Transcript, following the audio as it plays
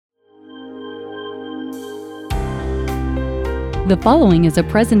The following is a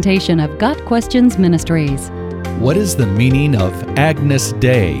presentation of Got Questions Ministries. What is the meaning of Agnus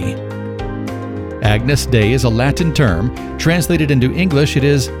Dei? Agnus Dei is a Latin term. Translated into English, it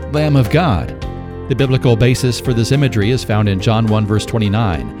is Lamb of God. The biblical basis for this imagery is found in John 1 verse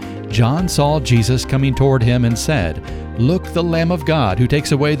 29. John saw Jesus coming toward him and said, "Look, the Lamb of God who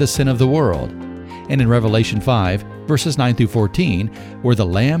takes away the sin of the world." And in Revelation 5 verses 9 through 14, where the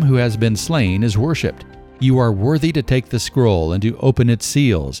Lamb who has been slain is worshipped. "You are worthy to take the scroll and to open its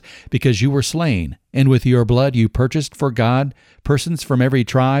seals, because you were slain, and with your blood you purchased for God persons from every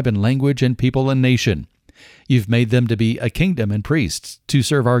tribe and language and people and nation. You've made them to be a kingdom and priests to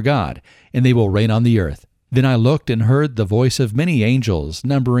serve our God, and they will reign on the earth." Then I looked and heard the voice of many angels,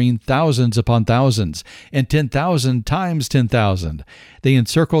 numbering thousands upon thousands, and 10,000 times 10,000. They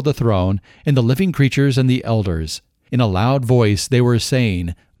encircled the throne, and the living creatures and the elders. In a loud voice they were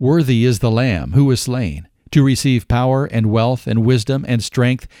saying, "Worthy is the Lamb who was slain, to receive power and wealth and wisdom and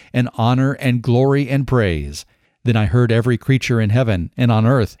strength and honor and glory and praise." Then I heard every creature in heaven and on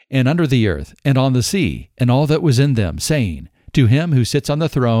earth and under the earth and on the sea and all that was in them, saying, "To him who sits on the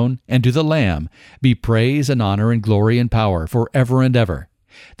throne and to the Lamb be praise and honor and glory and power forever and ever."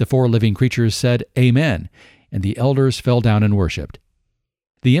 The four living creatures said, "Amen," and the elders fell down and worshipped.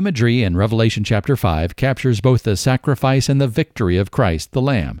 The imagery in Revelation chapter 5 captures both the sacrifice and the victory of Christ the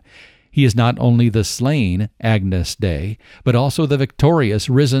Lamb. He is not only the slain Agnus Dei, but also the victorious,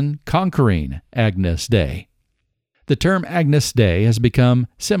 risen, conquering Agnus Dei. The term Agnus Dei has become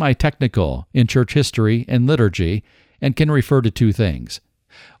semi-technical in church history and liturgy and can refer to two things.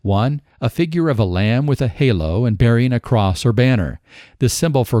 One, a figure of a lamb with a halo and bearing a cross or banner. This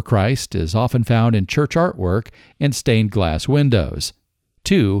symbol for Christ is often found in church artwork and stained glass windows.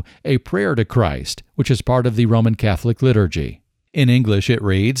 Two, a prayer to Christ, which is part of the Roman Catholic liturgy. In English it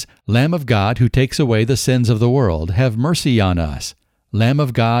reads, "Lamb of God who takes away the sins of the world, have mercy on us. Lamb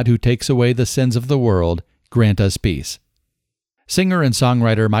of God who takes away the sins of the world, grant us peace." Singer and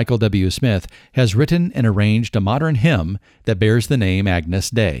songwriter Michael W. Smith has written and arranged a modern hymn that bears the name Agnus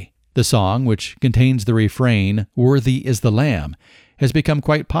Dei. The song, which contains the refrain, "Worthy is the Lamb," has become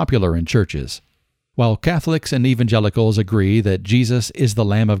quite popular in churches. While Catholics and evangelicals agree that Jesus is the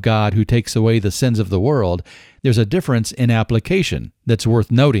Lamb of God who takes away the sins of the world, there's a difference in application that's worth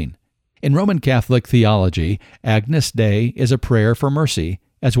noting. In Roman Catholic theology, Agnus Dei is a prayer for mercy,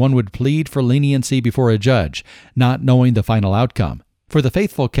 as one would plead for leniency before a judge, not knowing the final outcome. For the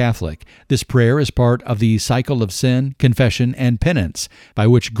faithful Catholic, this prayer is part of the cycle of sin, confession, and penance, by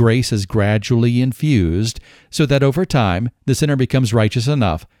which grace is gradually infused, so that over time the sinner becomes righteous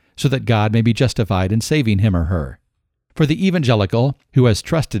enough so that God may be justified in saving him or her. For the evangelical who has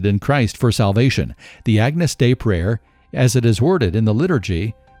trusted in Christ for salvation, the Agnus Dei prayer, as it is worded in the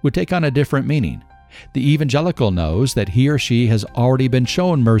liturgy, would take on a different meaning. The evangelical knows that he or she has already been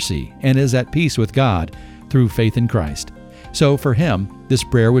shown mercy and is at peace with God through faith in Christ. So for him, this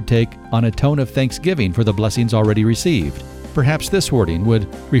prayer would take on a tone of thanksgiving for the blessings already received. Perhaps this wording would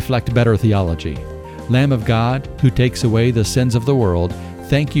reflect better theology. "Lamb of God, who takes away the sins of the world,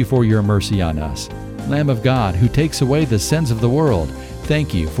 thank you for your mercy on us. Lamb of God, who takes away the sins of the world,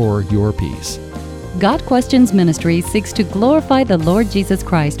 thank you for your peace." Got Questions Ministries seeks to glorify the Lord Jesus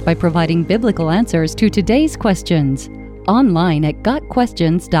Christ by providing biblical answers to today's questions. Online at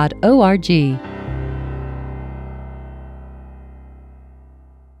gotquestions.org.